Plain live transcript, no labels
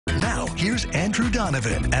Here's Andrew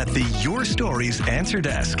Donovan at the Your Stories Answer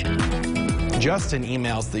Desk. Justin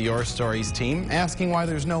emails the Your Stories team asking why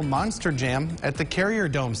there's no Monster Jam at the Carrier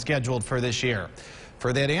Dome scheduled for this year.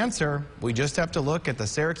 For that answer, we just have to look at the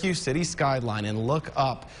Syracuse city skyline and look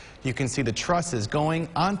up. You can see the trusses going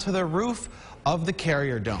onto the roof of the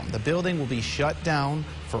Carrier Dome. The building will be shut down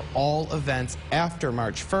for all events after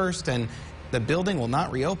March 1st, and the building will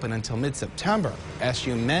not reopen until mid-September.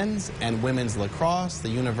 SU men's and women's lacrosse, the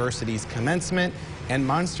university's commencement, and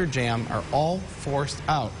Monster Jam are all forced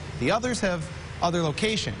out. The others have other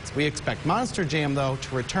locations. We expect Monster Jam, though,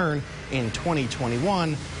 to return in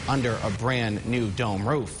 2021 under a brand new dome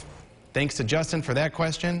roof. Thanks to Justin for that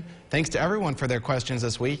question. Thanks to everyone for their questions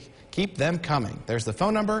this week. Keep them coming. There's the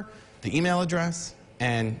phone number, the email address,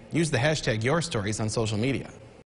 and use the hashtag YourStories on social media.